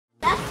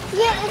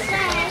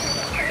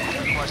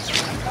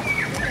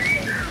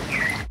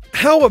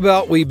How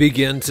about we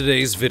begin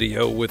today's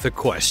video with a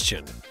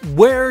question?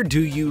 Where do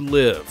you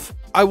live?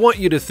 I want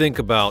you to think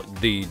about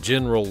the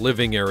general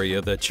living area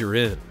that you're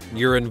in,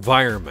 your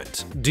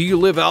environment. Do you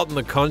live out in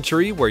the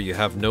country where you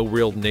have no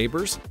real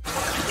neighbors?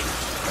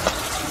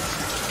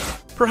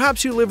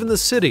 Perhaps you live in the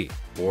city,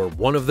 or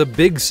one of the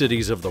big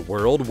cities of the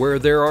world where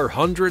there are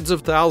hundreds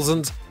of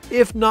thousands,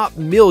 if not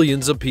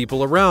millions of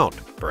people around.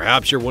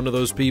 Perhaps you're one of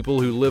those people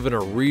who live in a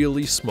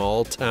really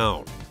small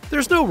town.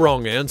 There's no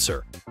wrong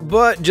answer.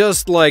 But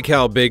just like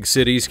how big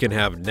cities can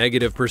have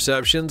negative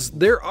perceptions,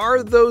 there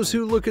are those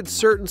who look at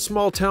certain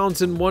small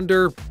towns and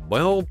wonder,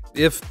 well,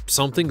 if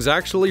something's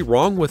actually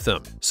wrong with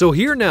them. So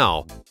here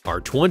now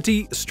are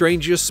 20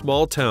 strangest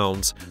small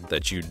towns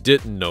that you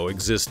didn't know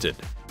existed.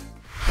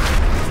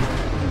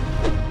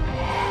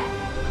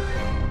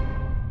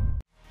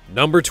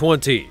 Number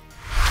 20.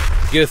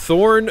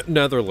 Githorn,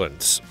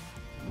 Netherlands.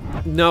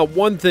 Now,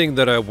 one thing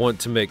that I want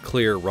to make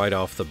clear right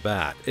off the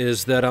bat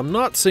is that I'm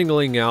not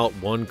singling out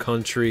one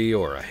country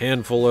or a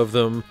handful of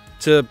them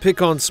to pick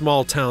on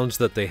small towns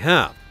that they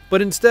have,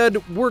 but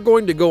instead we're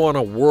going to go on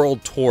a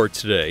world tour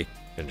today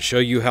and show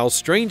you how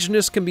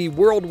strangeness can be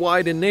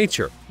worldwide in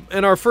nature.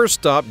 And our first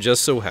stop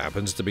just so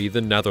happens to be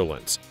the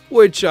Netherlands,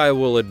 which I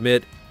will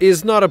admit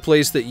is not a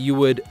place that you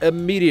would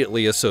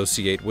immediately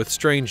associate with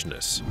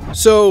strangeness.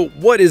 So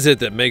what is it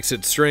that makes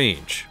it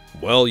strange?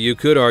 Well, you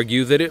could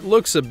argue that it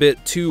looks a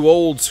bit too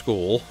old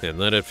school and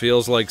that it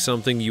feels like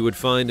something you would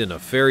find in a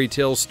fairy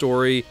tale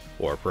story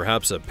or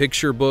perhaps a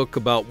picture book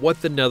about what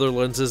the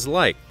Netherlands is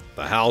like.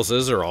 The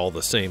houses are all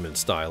the same in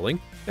styling,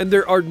 and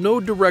there are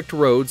no direct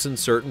roads in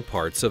certain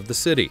parts of the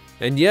city.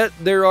 And yet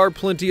there are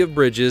plenty of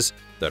bridges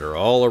that are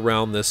all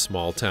around this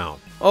small town.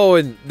 Oh,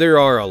 and there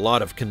are a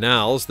lot of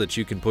canals that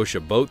you can push a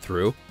boat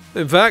through.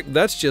 In fact,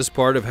 that's just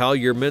part of how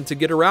you're meant to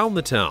get around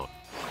the town.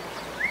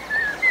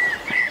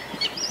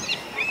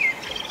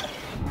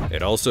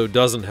 It also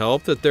doesn't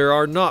help that there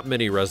are not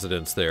many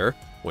residents there.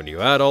 When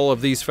you add all of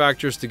these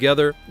factors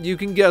together, you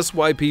can guess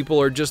why people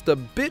are just a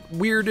bit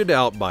weirded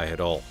out by it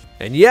all.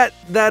 And yet,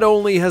 that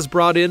only has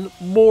brought in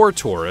more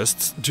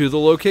tourists to the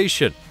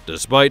location.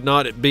 Despite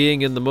not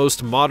being in the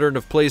most modern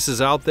of places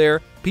out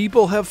there,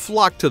 people have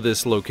flocked to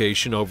this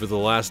location over the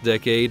last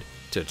decade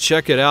to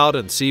check it out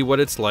and see what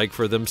it's like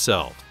for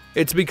themselves.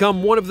 It's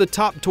become one of the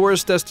top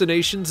tourist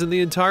destinations in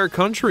the entire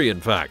country, in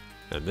fact.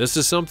 And this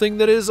is something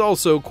that is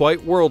also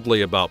quite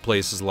worldly about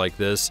places like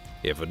this.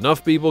 If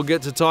enough people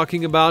get to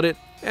talking about it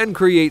and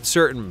create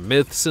certain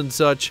myths and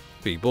such,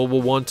 people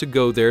will want to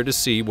go there to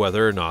see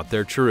whether or not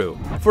they're true.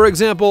 For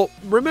example,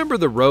 remember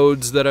the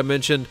roads that I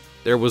mentioned?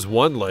 There was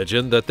one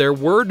legend that there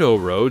were no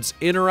roads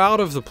in or out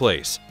of the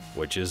place,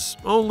 which is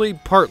only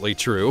partly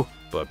true,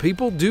 but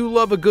people do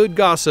love a good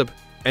gossip,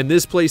 and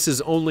this place is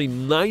only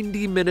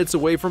 90 minutes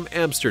away from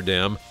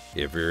Amsterdam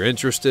if you're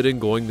interested in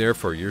going there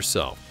for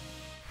yourself.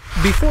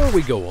 Before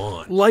we go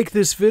on, like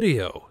this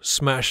video,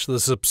 smash the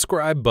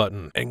subscribe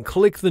button, and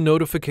click the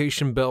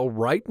notification bell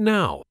right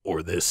now,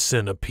 or this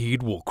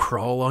centipede will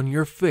crawl on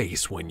your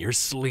face when you're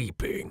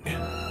sleeping.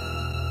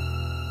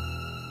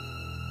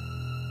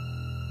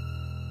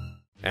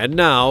 And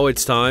now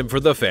it's time for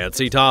the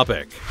fancy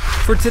topic.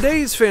 For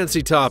today's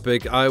fancy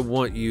topic, I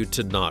want you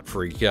to not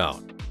freak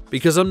out,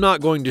 because I'm not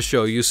going to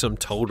show you some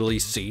totally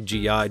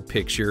CGI'd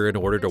picture in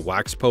order to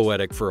wax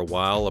poetic for a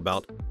while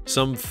about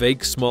some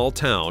fake small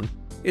town.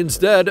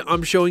 Instead,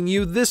 I'm showing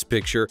you this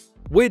picture,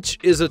 which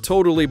is a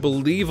totally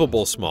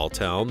believable small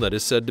town that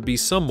is said to be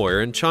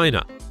somewhere in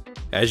China.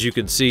 As you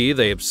can see,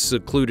 they have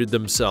secluded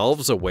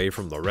themselves away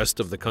from the rest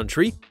of the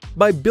country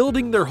by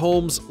building their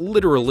homes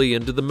literally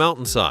into the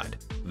mountainside.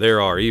 There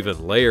are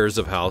even layers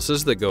of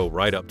houses that go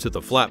right up to the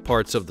flat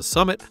parts of the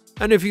summit,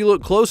 and if you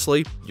look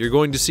closely, you're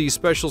going to see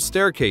special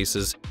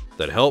staircases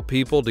that help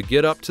people to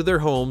get up to their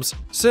homes,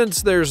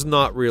 since there's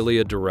not really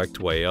a direct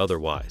way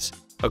otherwise.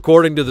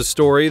 According to the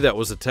story that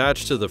was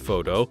attached to the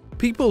photo,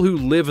 people who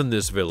live in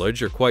this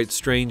village are quite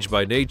strange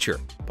by nature,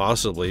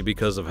 possibly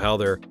because of how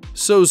they're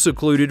so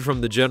secluded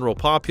from the general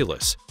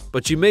populace.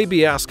 But you may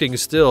be asking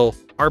still,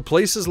 are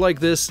places like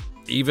this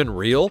even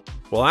real?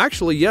 Well,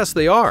 actually, yes,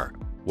 they are.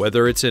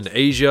 Whether it's in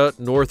Asia,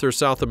 North or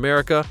South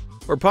America,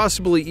 or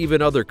possibly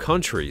even other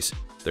countries,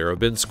 there have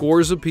been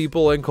scores of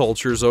people and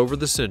cultures over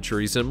the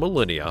centuries and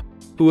millennia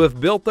who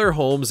have built their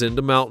homes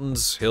into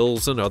mountains,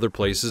 hills, and other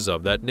places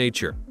of that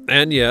nature.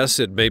 And yes,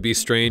 it may be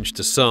strange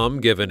to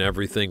some given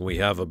everything we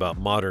have about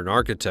modern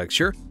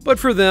architecture, but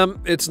for them,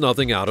 it's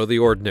nothing out of the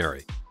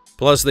ordinary.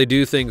 Plus, they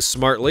do things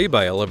smartly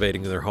by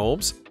elevating their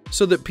homes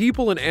so that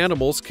people and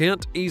animals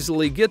can't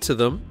easily get to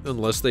them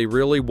unless they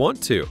really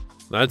want to.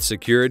 That's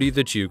security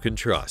that you can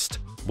trust.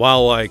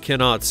 While I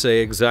cannot say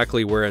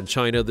exactly where in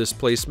China this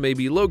place may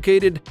be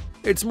located,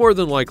 it's more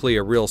than likely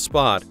a real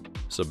spot,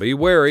 so be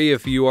wary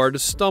if you are to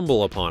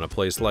stumble upon a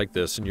place like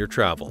this in your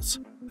travels.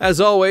 As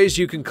always,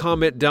 you can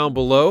comment down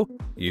below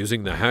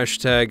using the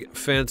hashtag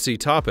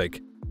 #FancyTopic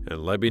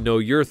and let me know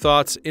your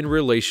thoughts in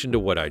relation to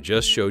what I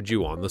just showed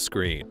you on the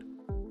screen.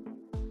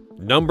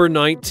 Number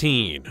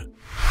 19.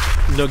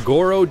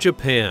 Nagoro,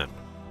 Japan.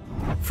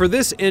 For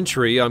this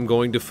entry, I'm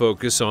going to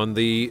focus on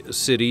the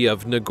city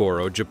of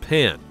Nagoro,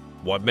 Japan.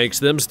 What makes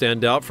them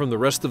stand out from the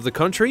rest of the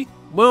country?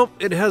 Well,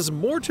 it has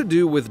more to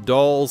do with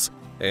dolls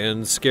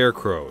and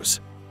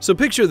scarecrows. So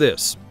picture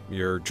this.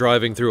 You're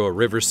driving through a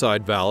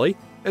riverside valley,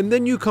 and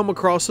then you come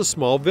across a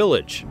small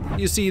village.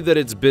 You see that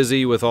it's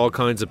busy with all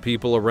kinds of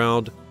people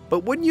around,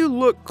 but when you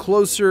look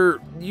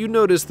closer, you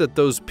notice that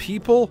those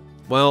people,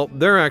 well,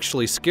 they're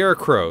actually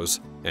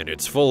scarecrows, and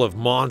it's full of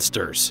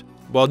monsters.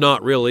 Well,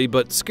 not really,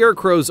 but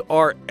scarecrows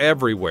are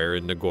everywhere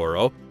in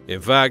Nagoro.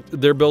 In fact,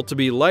 they're built to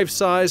be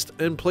life-sized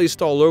and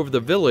placed all over the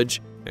village,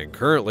 and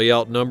currently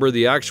outnumber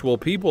the actual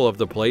people of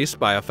the place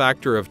by a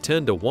factor of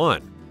 10 to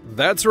 1.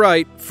 That's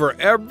right, for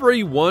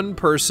every one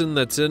person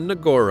that's in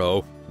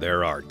Nagoro,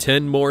 there are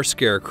 10 more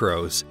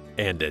scarecrows,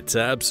 and it's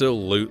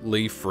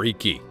absolutely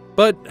freaky.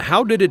 But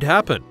how did it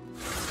happen?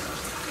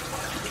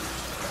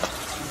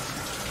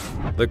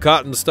 The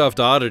cotton-stuffed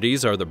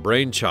oddities are the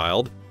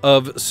brainchild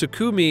of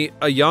Tsukumi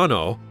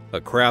Ayano, a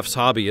crafts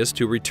hobbyist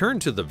who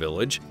returned to the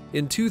village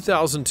in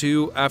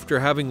 2002 after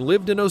having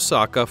lived in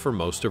Osaka for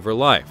most of her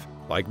life.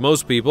 Like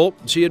most people,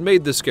 she had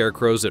made the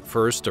scarecrows at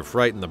first to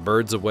frighten the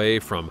birds away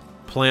from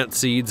plant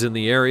seeds in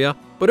the area,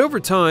 but over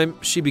time,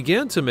 she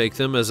began to make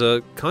them as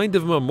a kind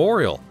of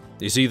memorial.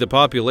 You see, the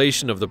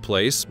population of the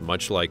place,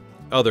 much like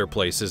other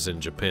places in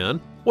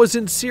Japan, was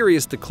in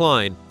serious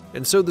decline,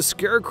 and so the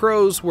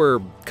scarecrows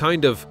were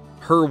kind of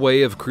her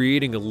way of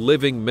creating a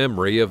living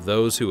memory of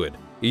those who had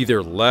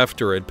either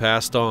left or had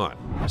passed on.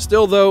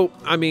 Still though,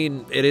 I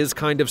mean, it is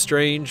kind of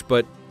strange,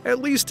 but at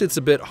least it's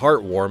a bit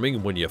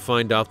heartwarming when you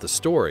find out the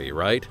story,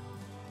 right?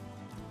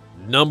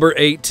 Number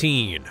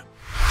 18.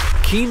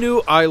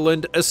 Kinu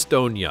Island,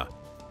 Estonia.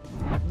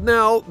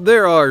 Now,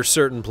 there are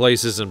certain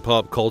places in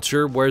pop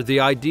culture where the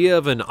idea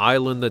of an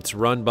island that's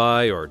run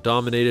by or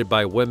dominated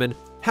by women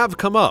have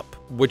come up,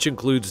 which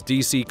includes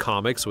DC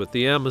Comics with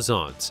the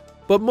Amazons.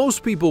 But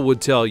most people would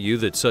tell you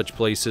that such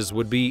places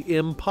would be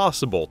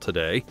impossible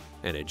today,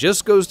 and it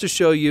just goes to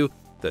show you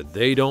that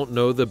they don't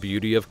know the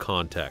beauty of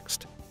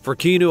context. For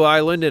Kinu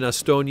Island in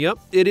Estonia,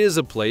 it is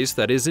a place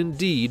that is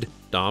indeed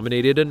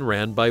dominated and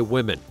ran by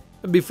women.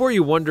 And before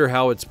you wonder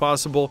how it's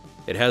possible,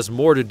 it has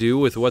more to do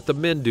with what the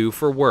men do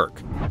for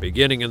work.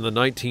 Beginning in the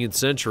 19th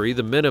century,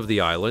 the men of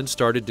the island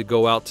started to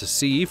go out to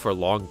sea for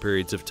long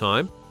periods of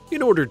time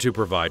in order to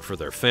provide for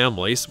their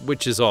families,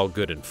 which is all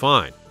good and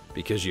fine,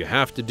 because you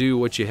have to do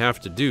what you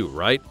have to do,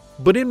 right?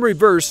 But in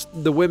reverse,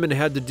 the women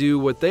had to do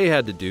what they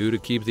had to do to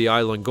keep the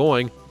island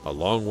going,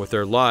 along with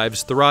their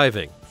lives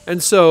thriving.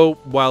 And so,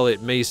 while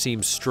it may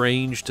seem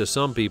strange to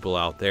some people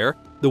out there,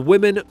 the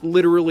women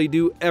literally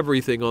do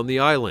everything on the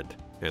island,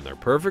 and they're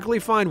perfectly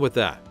fine with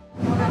that.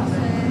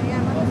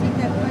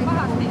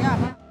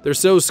 They're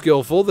so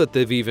skillful that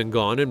they've even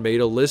gone and made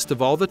a list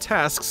of all the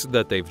tasks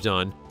that they've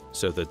done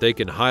so that they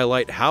can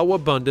highlight how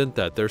abundant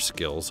that their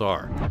skills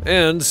are.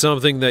 And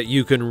something that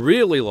you can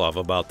really love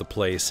about the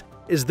place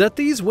is that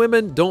these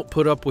women don't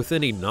put up with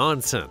any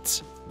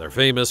nonsense. They're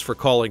famous for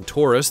calling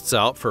tourists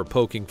out for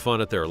poking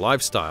fun at their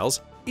lifestyles,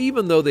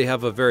 even though they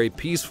have a very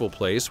peaceful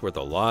place where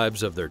the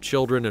lives of their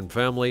children and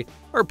family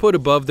are put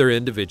above their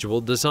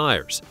individual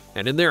desires.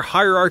 And in their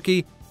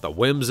hierarchy, the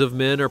whims of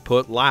men are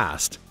put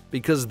last,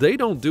 because they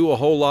don't do a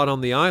whole lot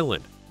on the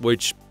island,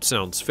 which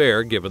sounds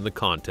fair given the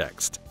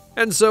context.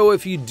 And so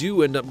if you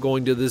do end up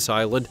going to this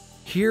island,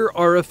 here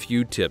are a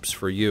few tips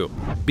for you.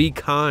 Be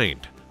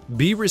kind,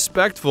 be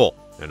respectful,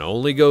 and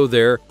only go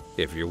there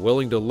if you're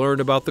willing to learn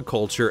about the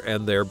culture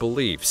and their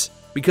beliefs.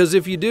 Because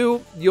if you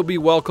do, you'll be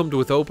welcomed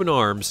with open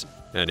arms,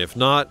 and if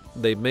not,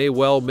 they may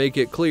well make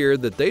it clear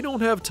that they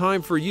don't have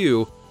time for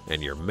you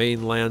and your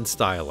mainland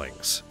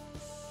stylings.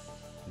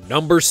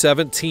 Number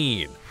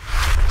 17.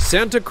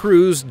 Santa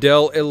Cruz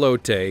del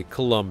Elote,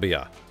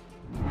 Colombia.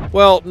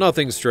 Well,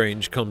 nothing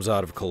strange comes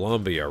out of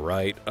Colombia,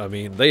 right? I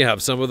mean, they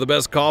have some of the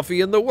best coffee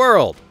in the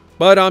world.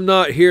 But I'm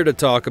not here to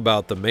talk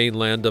about the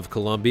mainland of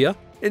Colombia.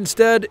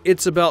 Instead,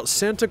 it's about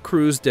Santa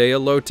Cruz de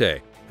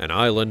Elote, an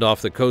island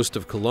off the coast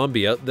of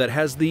Colombia that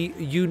has the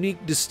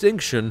unique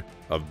distinction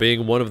of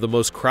being one of the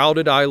most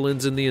crowded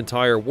islands in the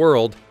entire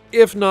world,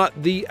 if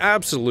not the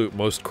absolute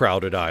most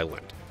crowded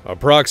island.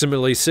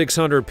 Approximately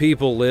 600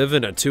 people live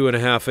in a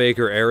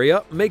 2.5-acre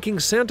area, making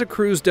Santa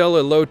Cruz del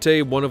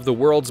Elote one of the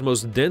world's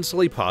most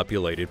densely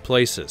populated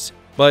places.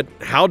 But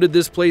how did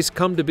this place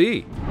come to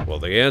be? Well,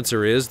 the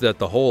answer is that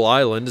the whole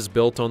island is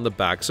built on the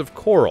backs of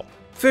coral.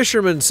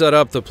 Fishermen set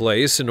up the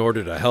place in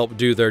order to help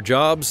do their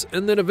jobs,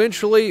 and then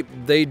eventually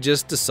they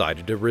just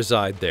decided to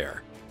reside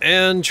there.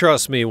 And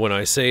trust me when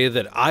I say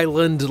that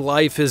island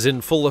life is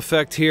in full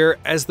effect here,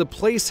 as the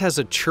place has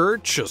a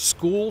church, a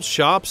school,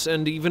 shops,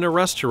 and even a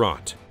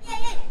restaurant.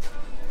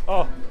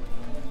 Oh,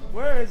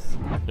 where is...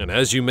 And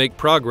as you make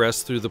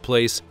progress through the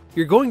place,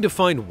 you're going to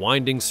find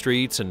winding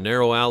streets and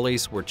narrow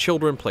alleys where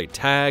children play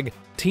tag,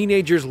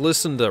 teenagers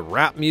listen to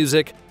rap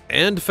music,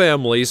 and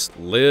families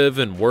live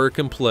and work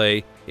and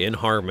play in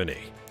harmony.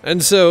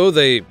 And so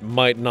they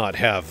might not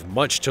have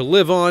much to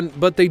live on,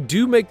 but they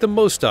do make the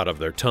most out of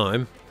their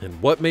time. And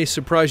what may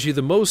surprise you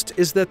the most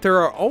is that there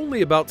are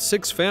only about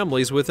 6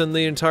 families within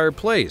the entire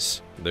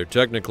place. They're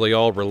technically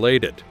all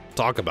related.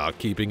 Talk about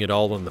keeping it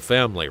all in the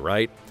family,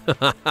 right?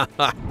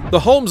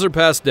 The homes are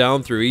passed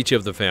down through each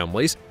of the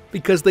families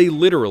because they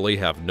literally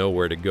have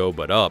nowhere to go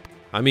but up.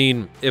 I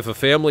mean, if a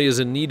family is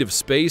in need of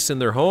space in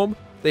their home,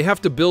 they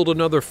have to build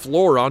another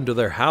floor onto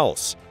their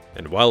house.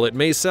 And while it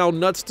may sound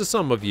nuts to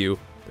some of you,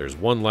 there's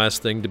one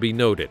last thing to be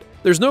noted.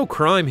 There's no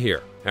crime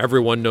here.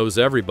 Everyone knows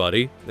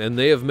everybody, and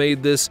they have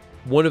made this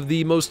one of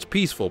the most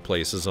peaceful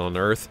places on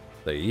Earth.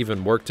 They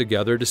even work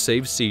together to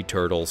save sea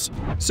turtles.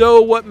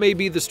 So what may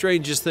be the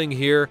strangest thing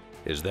here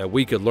is that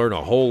we could learn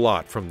a whole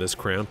lot from this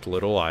cramped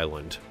little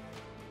island.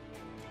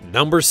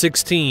 Number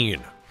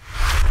 16.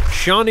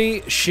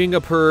 Shani,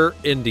 Singapore,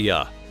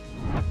 India.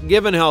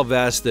 Given how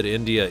vast that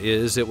India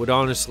is, it would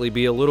honestly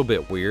be a little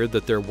bit weird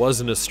that there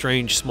wasn't a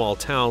strange small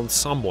town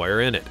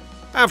somewhere in it.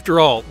 After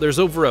all, there's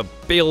over 1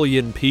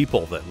 billion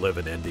people that live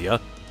in India,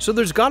 so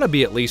there's gotta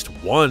be at least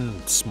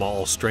one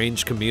small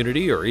strange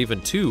community or even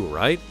 2,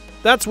 right?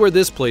 That's where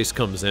this place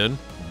comes in,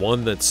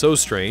 one that's so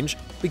strange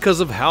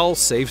because of how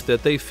safe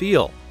that they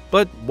feel.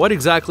 But what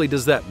exactly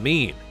does that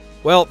mean?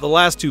 Well, the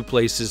last 2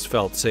 places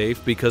felt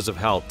safe because of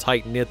how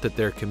tight-knit that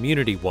their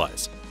community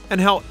was, and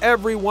how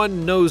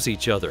everyone knows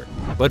each other.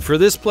 But for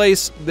this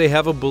place, they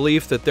have a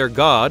belief that their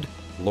god,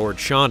 Lord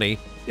Shani,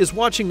 is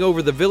watching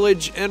over the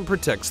village and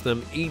protects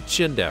them each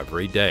and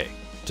every day.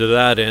 To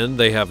that end,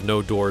 they have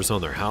no doors on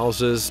their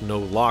houses, no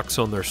locks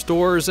on their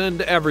stores,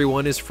 and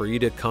everyone is free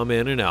to come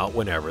in and out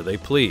whenever they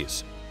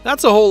please.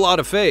 That's a whole lot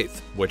of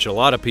faith, which a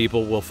lot of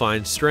people will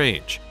find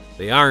strange.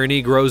 The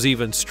irony grows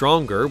even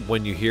stronger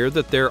when you hear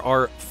that there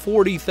are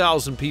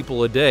 40,000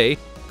 people a day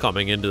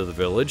coming into the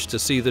village to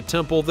see the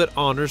temple that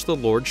honors the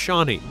Lord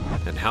Shani,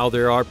 and how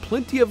there are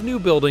plenty of new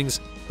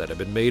buildings that have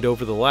been made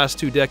over the last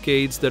 2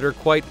 decades that are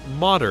quite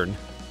modern,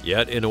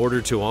 yet in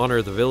order to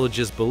honor the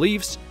village's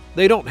beliefs,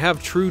 they don't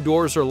have true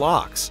doors or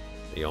locks.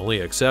 The only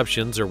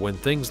exceptions are when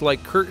things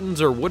like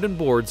curtains or wooden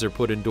boards are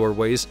put in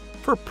doorways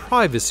for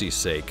privacy's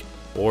sake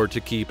or to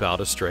keep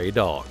out a stray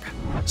dog.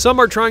 Some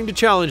are trying to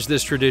challenge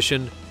this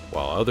tradition,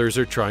 while others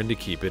are trying to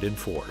keep it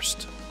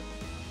enforced.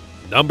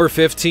 Number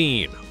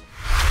 15.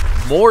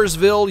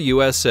 Mooresville,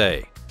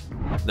 USA.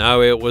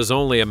 Now, it was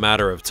only a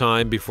matter of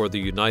time before the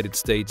United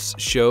States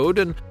showed,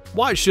 and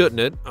why shouldn't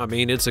it? I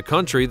mean, it's a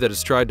country that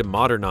has tried to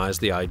modernize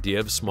the idea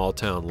of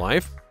small-town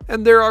life,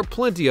 and there are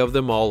plenty of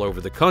them all over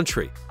the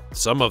country.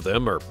 Some of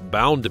them are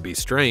bound to be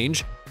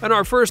strange, and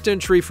our first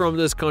entry from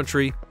this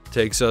country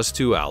takes us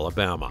to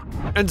Alabama.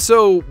 And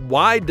so,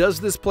 why does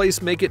this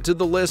place make it to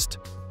the list?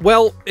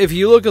 Well, if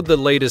you look at the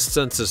latest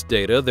census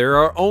data, there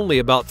are only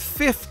about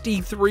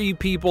 53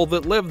 people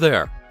that live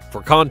there.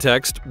 For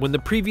context, when the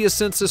previous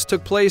census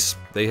took place,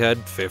 they had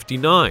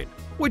 59,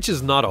 which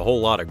is not a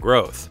whole lot of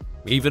growth,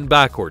 even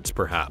backwards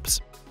perhaps.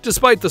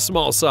 Despite the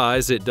small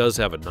size, it does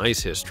have a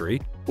nice history,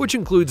 which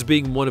includes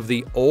being one of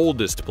the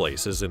oldest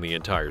places in the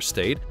entire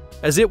state,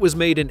 as it was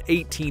made in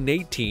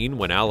 1818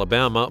 when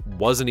Alabama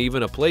wasn't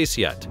even a place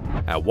yet.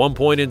 At one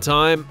point in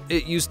time,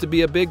 it used to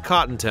be a big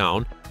cotton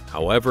town.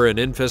 However, an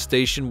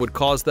infestation would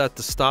cause that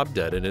to stop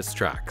dead in its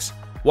tracks.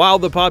 While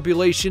the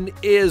population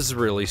is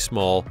really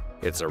small,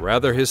 it's a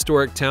rather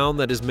historic town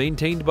that is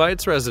maintained by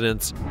its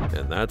residents,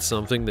 and that's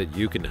something that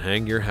you can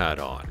hang your hat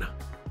on.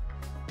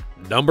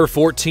 Number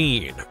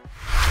 14.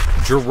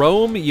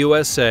 Jerome,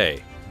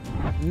 USA.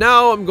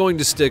 Now I'm going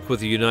to stick with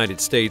the United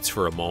States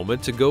for a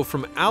moment to go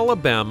from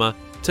Alabama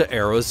to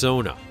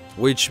Arizona,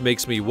 which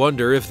makes me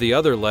wonder if the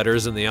other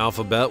letters in the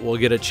alphabet will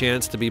get a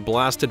chance to be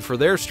blasted for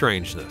their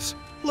strangeness.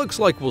 Looks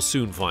like we'll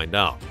soon find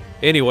out.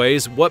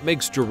 Anyways, what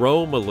makes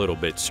Jerome a little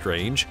bit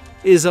strange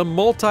is a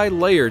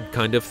multi-layered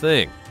kind of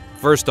thing.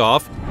 First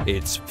off,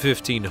 it's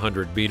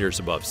 1,500 meters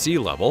above sea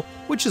level,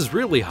 which is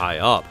really high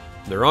up.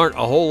 There aren't a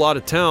whole lot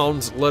of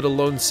towns, let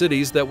alone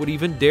cities, that would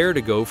even dare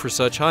to go for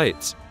such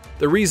heights.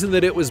 The reason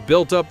that it was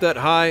built up that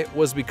high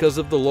was because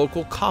of the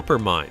local copper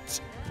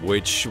mines,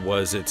 which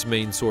was its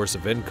main source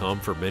of income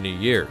for many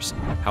years.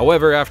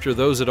 However, after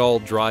those had all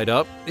dried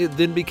up, it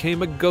then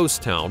became a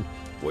ghost town,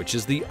 which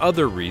is the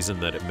other reason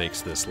that it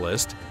makes this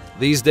list.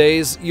 These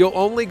days, you'll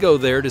only go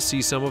there to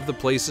see some of the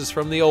places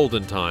from the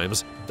olden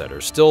times that are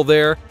still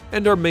there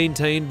and are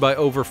maintained by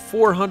over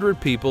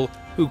 400 people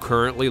who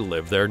currently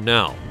live there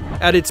now.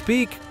 At its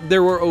peak,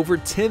 there were over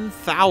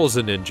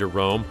 10,000 in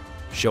Jerome,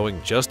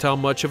 showing just how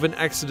much of an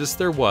exodus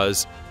there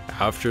was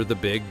after the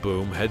big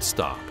boom had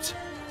stopped.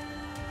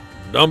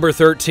 Number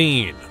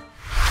 13.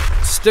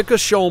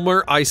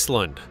 Stikasholmer,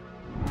 Iceland.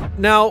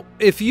 Now,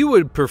 if you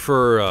would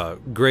prefer a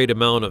great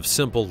amount of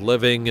simple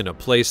living in a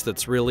place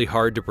that's really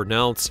hard to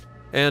pronounce,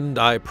 and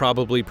I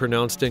probably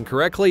pronounced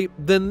incorrectly,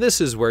 then this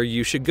is where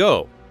you should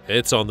go.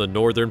 It's on the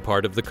northern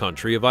part of the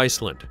country of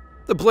Iceland.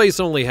 The place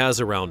only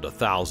has around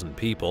 1,000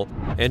 people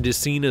and is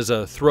seen as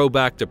a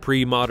throwback to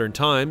pre-modern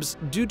times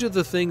due to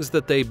the things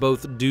that they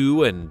both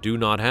do and do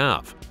not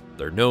have.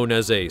 They're known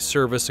as a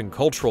service and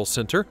cultural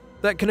center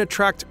that can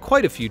attract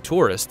quite a few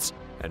tourists,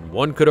 and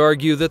one could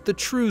argue that the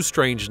true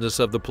strangeness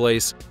of the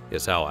place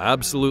is how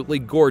absolutely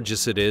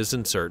gorgeous it is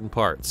in certain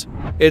parts.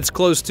 It's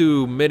close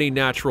to many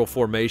natural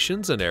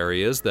formations and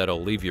areas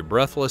that'll leave you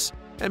breathless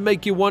and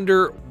make you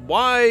wonder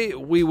why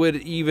we would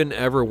even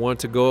ever want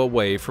to go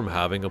away from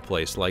having a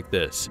place like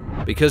this.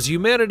 Because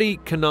humanity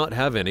cannot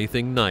have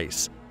anything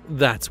nice.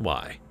 That's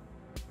why.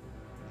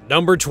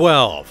 Number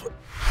 12.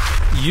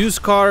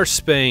 Uscar,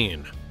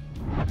 Spain.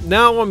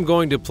 Now I'm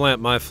going to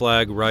plant my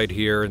flag right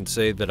here and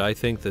say that I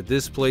think that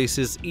this place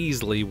is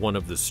easily one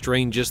of the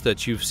strangest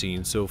that you've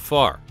seen so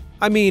far.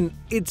 I mean,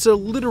 it's a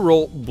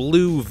literal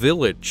blue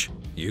village.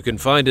 You can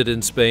find it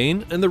in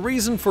Spain, and the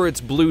reason for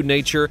its blue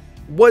nature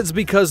was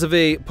because of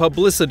a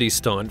publicity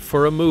stunt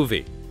for a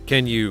movie.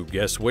 Can you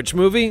guess which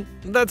movie?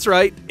 That's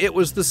right, it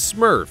was the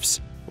Smurfs.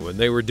 When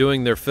they were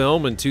doing their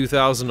film in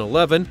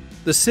 2011,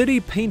 the city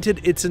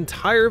painted its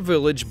entire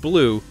village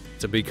blue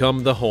to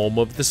become the home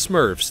of the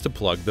Smurfs to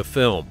plug the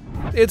film.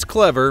 It's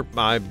clever,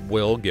 I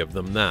will give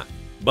them that.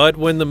 But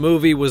when the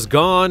movie was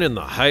gone and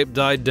the hype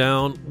died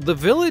down, the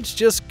village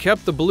just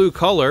kept the blue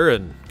color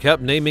and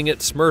kept naming it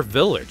Smurf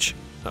Village,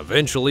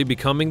 eventually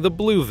becoming the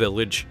Blue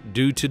Village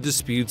due to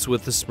disputes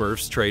with the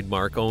Smurfs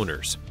trademark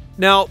owners.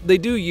 Now, they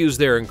do use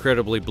their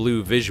incredibly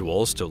blue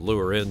visuals to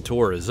lure in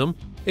tourism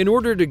in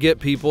order to get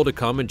people to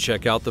come and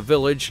check out the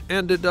village,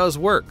 and it does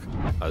work.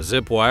 A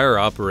zip wire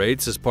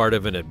operates as part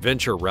of an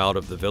adventure route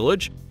of the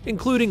village,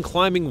 including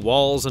climbing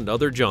walls and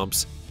other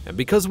jumps, and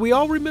because we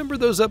all remember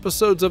those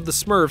episodes of the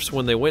Smurfs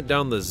when they went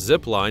down the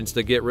zip lines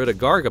to get rid of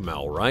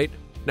Gargamel, right?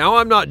 Now,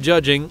 I'm not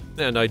judging,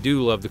 and I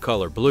do love the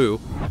color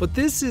blue, but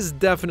this is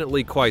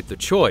definitely quite the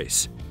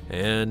choice,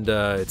 and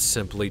it's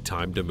simply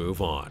time to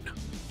move on.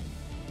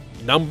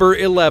 Number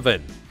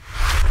 11.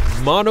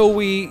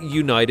 Monterey,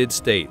 United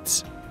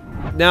States.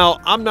 Now,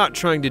 I'm not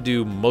trying to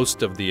do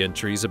most of the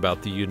entries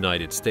about the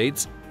United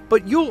States,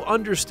 but you'll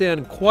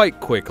understand quite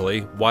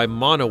quickly why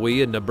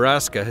Monterey in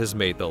Nebraska has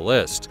made the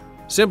list.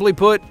 Simply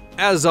put,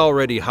 as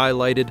already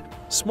highlighted,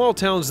 small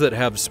towns that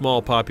have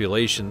small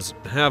populations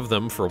have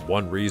them for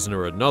one reason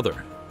or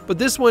another. But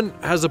this one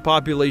has a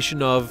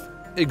population of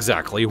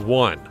exactly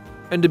 1.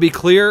 And to be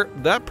clear,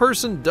 that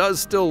person does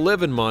still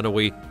live in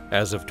Monterey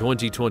as of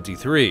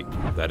 2023.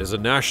 That is a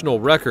national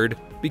record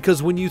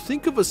because when you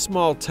think of a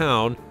small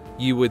town,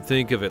 you would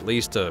think of at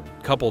least a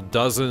couple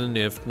dozen,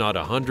 if not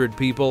 100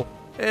 people,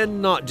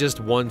 and not just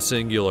one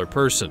singular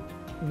person.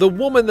 The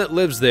woman that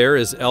lives there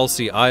is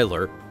Elsie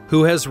Eiler,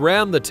 who has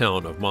ran the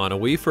town of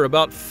Monterey for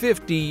about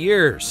 50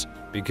 years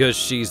because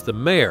she's the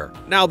mayor.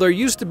 Now, there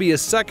used to be a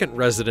second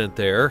resident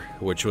there,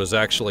 which was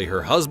actually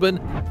her husband,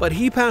 but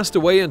he passed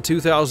away in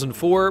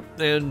 2004,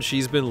 and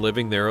she's been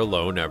living there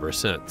alone ever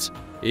since.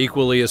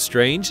 Equally as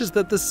strange is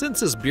that the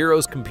Census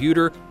Bureau's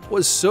computer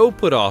was so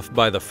put off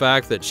by the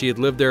fact that she had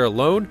lived there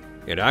alone,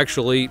 it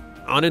actually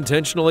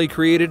unintentionally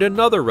created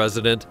another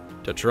resident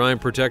to try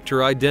and protect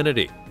her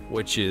identity,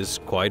 which is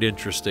quite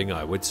interesting,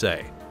 I would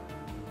say.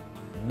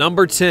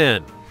 Number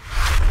 10.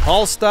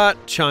 Hallstatt,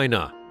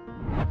 China.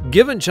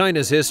 Given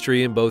China's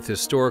history in both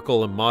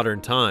historical and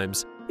modern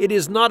times, it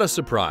is not a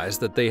surprise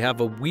that they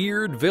have a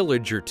weird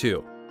village or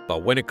two.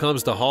 But when it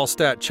comes to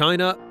Hallstatt,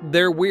 China,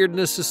 their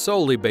weirdness is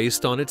solely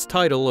based on its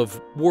title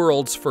of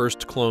World's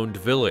First Cloned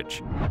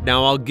Village.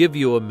 Now, I'll give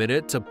you a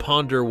minute to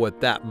ponder what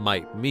that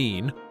might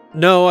mean.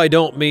 No, I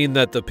don't mean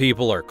that the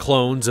people are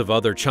clones of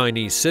other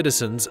Chinese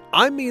citizens.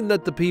 I mean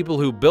that the people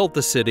who built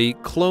the city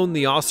cloned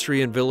the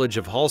Austrian village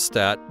of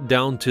Hallstatt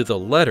down to the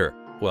letter.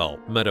 Well,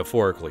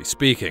 metaphorically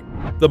speaking.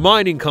 The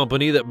mining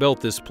company that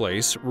built this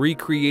place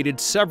recreated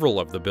several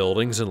of the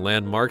buildings and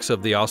landmarks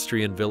of the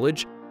Austrian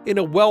village in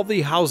a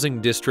wealthy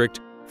housing district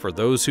for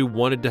those who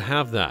wanted to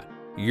have that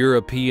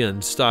European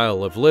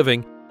style of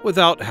living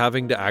without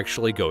having to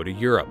actually go to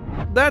Europe.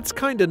 That's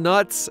kinda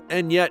nuts,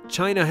 and yet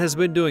China has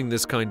been doing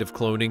this kind of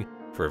cloning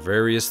for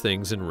various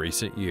things in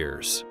recent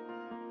years.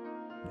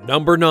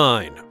 Number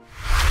 9.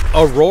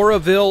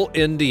 Auroraville,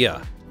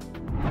 India.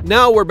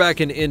 Now we're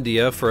back in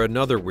India for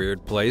another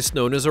weird place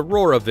known as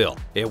Auroraville.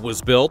 It was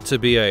built to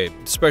be a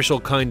special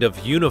kind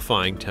of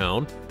unifying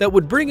town that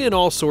would bring in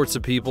all sorts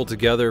of people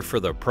together for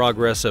the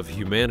progress of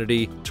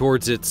humanity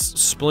towards its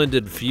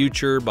splendid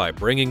future by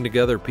bringing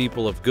together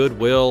people of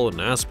goodwill and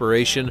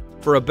aspiration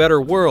for a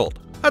better world.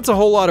 That's a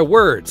whole lot of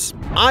words.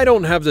 I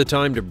don't have the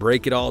time to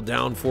break it all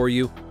down for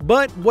you,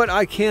 but what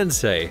I can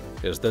say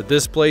is that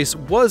this place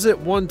was at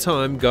one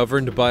time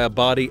governed by a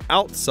body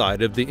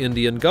outside of the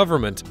Indian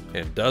government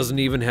and doesn't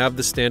even have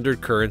the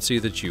standard currency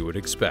that you would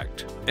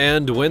expect.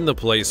 And when the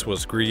place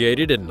was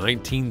created in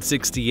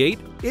 1968,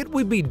 it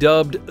would be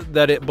dubbed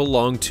that it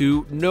belonged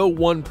to no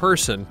one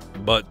person,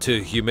 but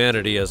to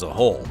humanity as a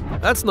whole.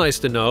 That's nice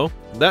to know.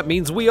 That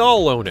means we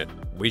all own it.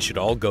 We should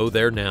all go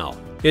there now.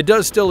 It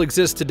does still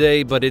exist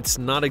today, but it's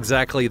not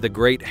exactly the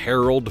great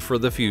herald for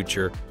the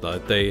future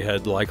that they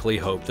had likely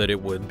hoped that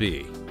it would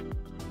be.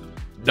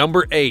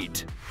 Number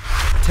 8.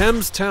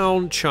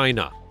 Thamestown,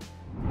 China.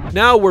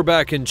 Now we're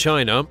back in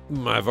China.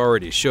 I've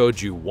already showed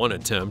you one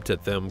attempt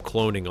at them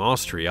cloning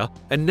Austria,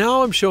 and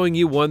now I'm showing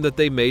you one that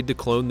they made to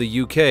clone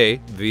the UK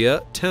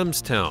via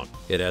Thamestown.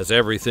 It has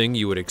everything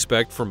you would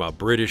expect from a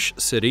British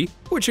city,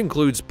 which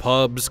includes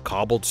pubs,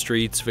 cobbled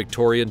streets,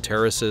 Victorian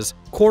terraces,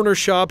 corner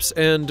shops,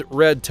 and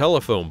red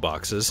telephone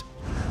boxes.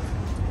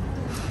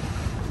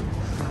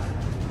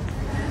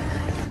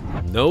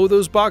 No,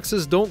 those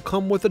boxes don't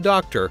come with a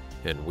doctor,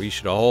 and we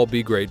should all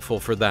be grateful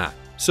for that.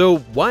 So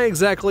why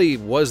exactly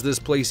was this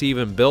place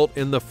even built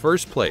in the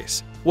first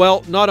place?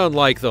 Well, not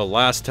unlike the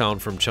last town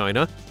from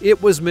China,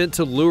 it was meant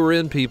to lure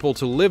in people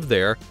to live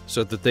there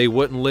so that they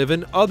wouldn't live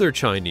in other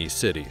Chinese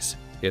cities.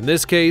 In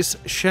this case,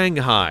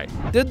 Shanghai.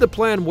 Did the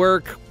plan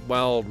work?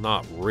 Well,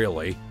 not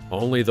really.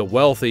 Only the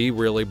wealthy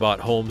really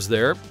bought homes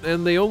there,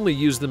 and they only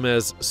used them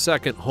as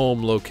second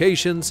home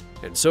locations,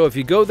 and so if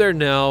you go there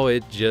now,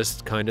 it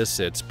just kinda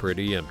sits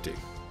pretty empty.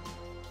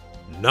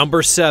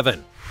 Number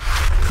 7.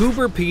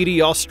 Coober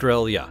Pedy,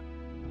 Australia.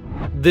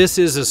 This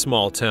is a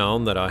small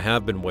town that I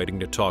have been waiting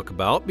to talk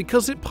about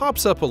because it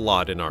pops up a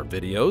lot in our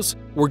videos.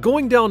 We're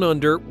going down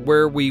under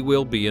where we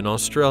will be in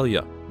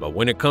Australia. But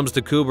when it comes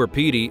to Coober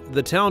Pedy,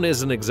 the town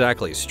isn't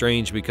exactly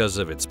strange because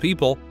of its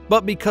people,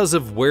 but because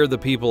of where the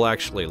people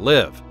actually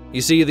live.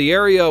 You see, the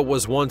area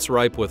was once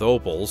ripe with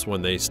opals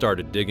when they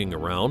started digging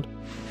around.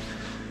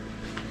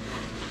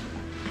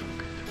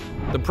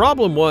 The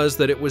problem was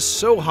that it was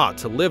so hot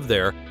to live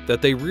there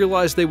that they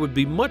realized they would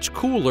be much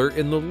cooler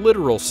in the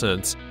literal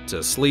sense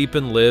to sleep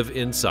and live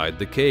inside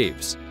the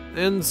caves.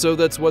 And so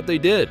that's what they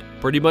did.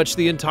 Pretty much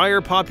the entire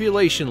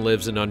population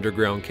lives in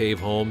underground cave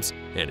homes,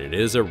 and it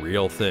is a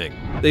real thing.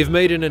 They've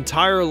made an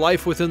entire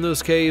life within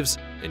those caves,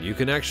 and you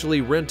can actually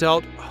rent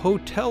out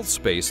hotel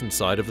space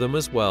inside of them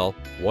as well.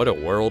 What a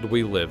world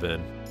we live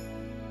in.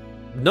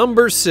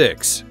 Number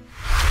 6.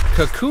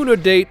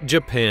 Kakunodate,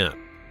 Japan.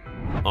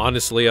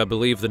 Honestly, I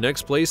believe the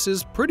next place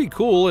is pretty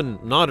cool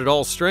and not at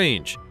all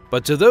strange.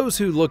 But to those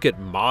who look at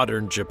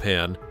modern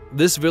Japan,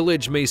 this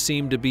village may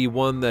seem to be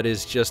one that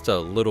is just a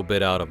little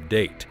bit out of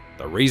date.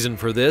 The reason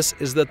for this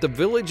is that the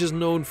village is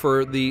known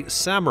for the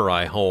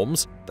samurai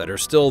homes that are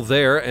still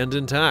there and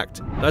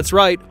intact. That's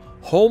right,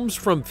 homes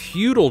from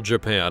feudal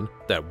Japan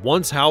that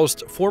once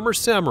housed former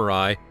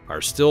samurai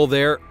are still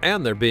there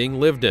and they're being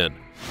lived in.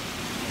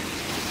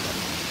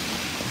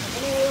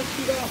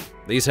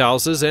 These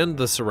houses and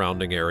the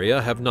surrounding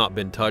area have not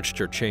been touched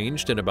or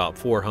changed in about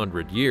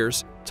 400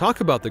 years.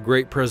 Talk about the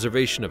great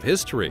preservation of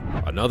history.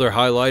 Another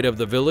highlight of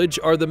the village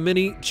are the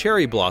many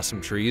cherry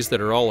blossom trees that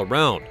are all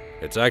around.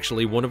 It's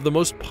actually one of the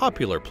most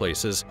popular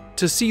places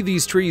to see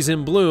these trees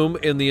in bloom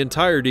in the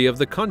entirety of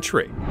the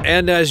country.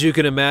 And as you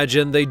can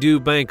imagine, they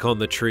do bank on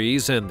the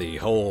trees and the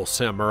whole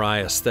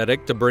samurai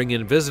aesthetic to bring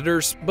in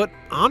visitors, but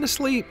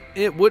honestly,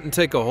 it wouldn't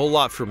take a whole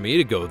lot for me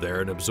to go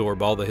there and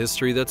absorb all the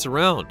history that's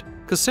around,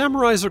 because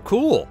samurais are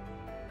cool.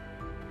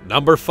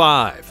 Number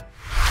 5.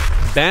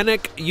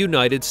 Bannock,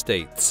 United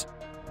States.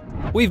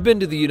 We've been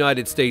to the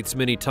United States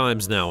many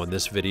times now in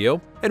this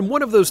video, and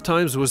one of those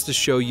times was to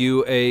show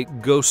you a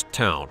ghost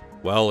town.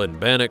 Well, in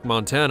Bannock,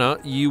 Montana,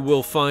 you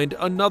will find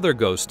another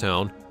ghost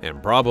town,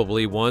 and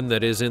probably one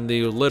that is in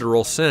the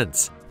literal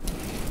sense.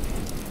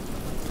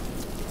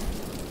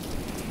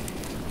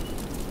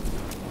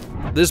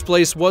 This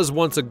place was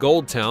once a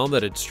gold town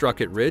that had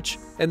struck it rich,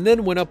 and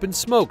then went up in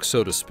smoke,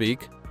 so to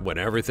speak. When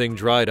everything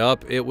dried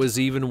up, it was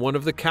even one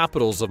of the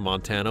capitals of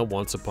Montana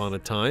once upon a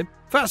time.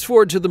 Fast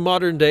forward to the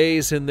modern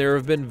days, and there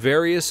have been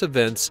various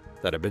events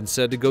that have been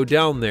said to go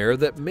down there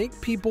that make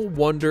people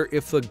wonder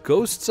if the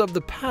ghosts of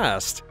the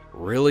past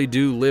really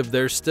do live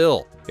there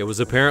still. It was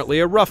apparently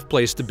a rough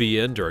place to be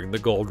in during the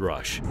gold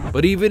rush.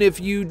 But even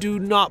if you do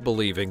not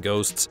believe in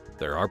ghosts,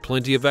 there are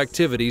plenty of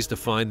activities to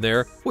find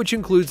there, which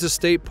includes a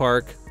state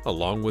park,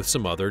 along with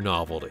some other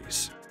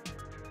novelties.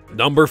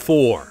 Number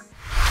 4.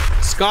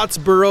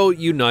 Scottsboro,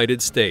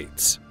 United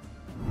States.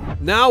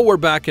 Now we're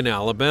back in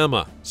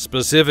Alabama,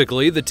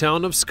 specifically the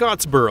town of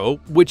Scottsboro,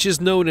 which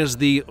is known as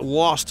the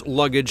lost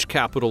luggage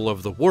capital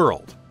of the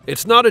world.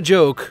 It's not a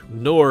joke,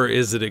 nor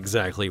is it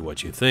exactly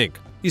what you think.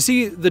 You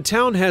see, the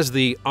town has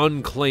the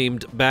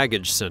Unclaimed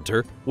Baggage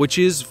Center, which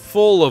is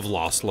full of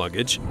lost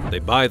luggage. They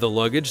buy the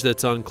luggage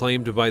that's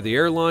unclaimed by the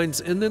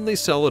airlines, and then they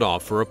sell it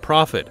off for a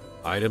profit.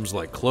 Items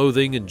like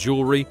clothing and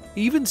jewelry,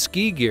 even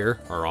ski gear,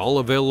 are all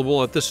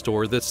available at the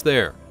store that's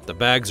there. The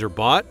bags are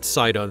bought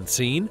sight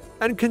unseen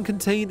and can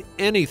contain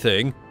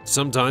anything.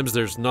 Sometimes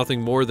there's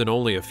nothing more than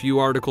only a few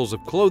articles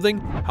of clothing.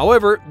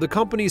 However, the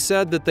company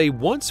said that they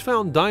once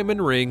found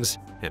diamond rings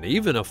and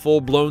even a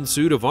full-blown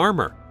suit of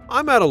armor.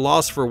 I'm at a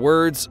loss for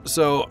words,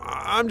 so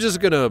I'm just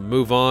gonna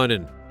move on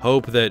and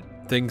hope that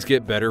things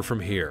get better from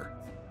here.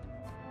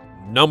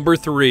 Number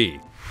 3.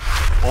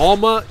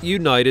 Alma,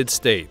 United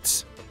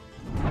States.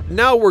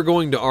 Now we're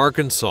going to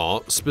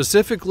Arkansas,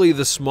 specifically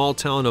the small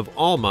town of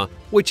Alma,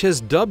 which has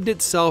dubbed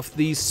itself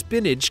the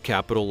spinach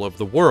capital of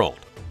the world.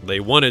 They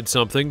wanted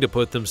something to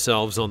put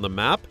themselves on the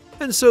map,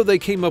 and so they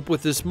came up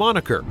with this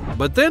moniker.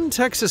 But then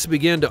Texas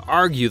began to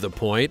argue the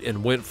point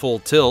and went full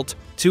tilt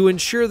to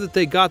ensure that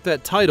they got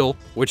that title,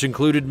 which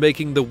included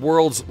making the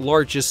world's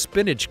largest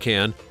spinach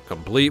can,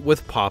 complete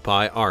with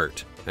Popeye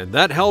art. And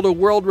that held a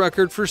world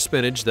record for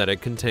spinach that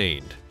it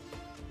contained.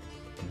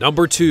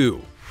 Number 2.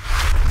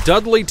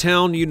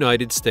 Dudleytown,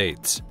 United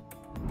States.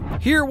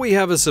 Here we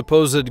have a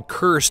supposed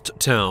cursed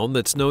town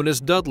that's known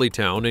as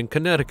Dudleytown in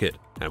Connecticut.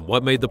 And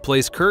what made the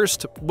place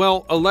cursed?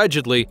 Well,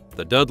 allegedly,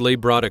 the Dudley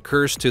brought a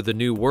curse to the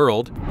New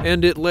World,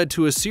 and it led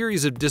to a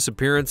series of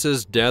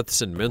disappearances,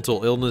 deaths, and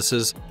mental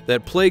illnesses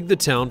that plagued the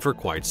town for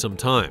quite some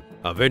time.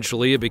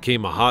 Eventually, it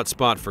became a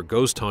hotspot for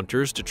ghost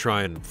hunters to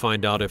try and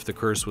find out if the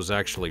curse was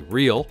actually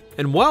real.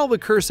 And while the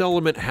curse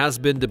element has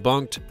been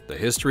debunked, the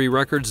history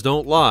records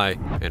don't lie,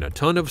 and a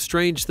ton of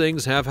strange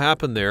things have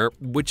happened there,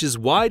 which is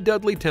why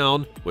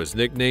Dudleytown was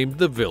nicknamed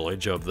the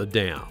Village of the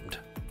Damned.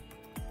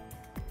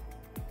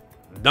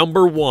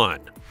 Number 1.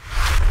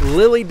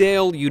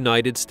 Lilydale,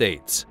 United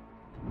States.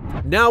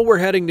 Now we're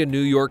heading to New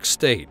York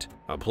State,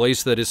 a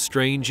place that is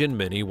strange in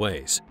many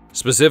ways.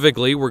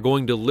 Specifically, we're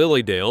going to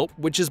Lilydale,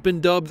 which has been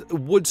dubbed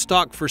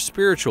Woodstock for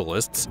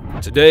spiritualists.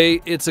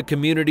 Today, it's a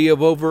community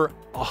of over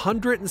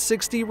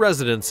 160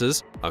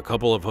 residences, a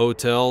couple of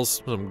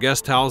hotels, some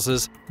guest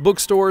houses,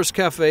 bookstores,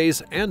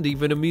 cafes, and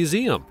even a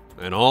museum.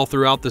 And all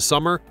throughout the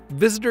summer,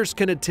 visitors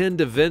can attend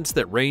events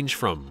that range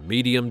from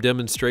medium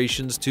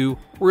demonstrations to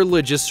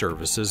religious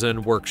services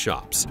and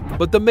workshops.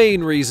 But the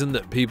main reason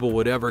that people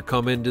would ever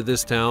come into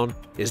this town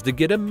is to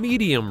get a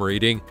medium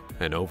reading,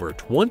 and over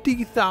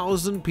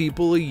 20,000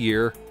 people a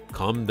year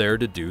come there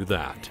to do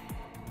that.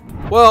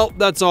 Well,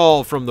 that's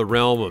all from the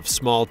realm of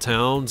small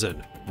towns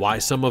and why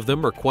some of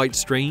them are quite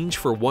strange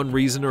for one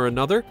reason or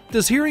another.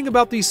 Does hearing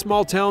about these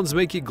small towns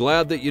make you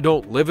glad that you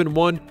don't live in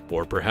one?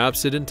 Or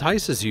perhaps it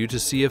entices you to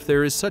see if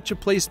there is such a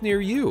place near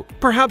you?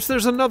 Perhaps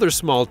there's another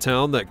small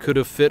town that could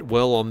have fit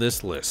well on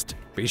this list.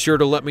 Be sure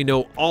to let me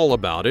know all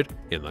about it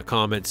in the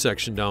comment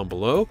section down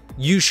below.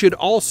 You should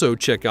also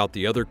check out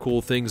the other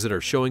cool things that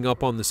are showing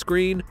up on the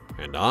screen,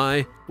 and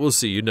I will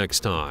see you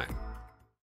next time.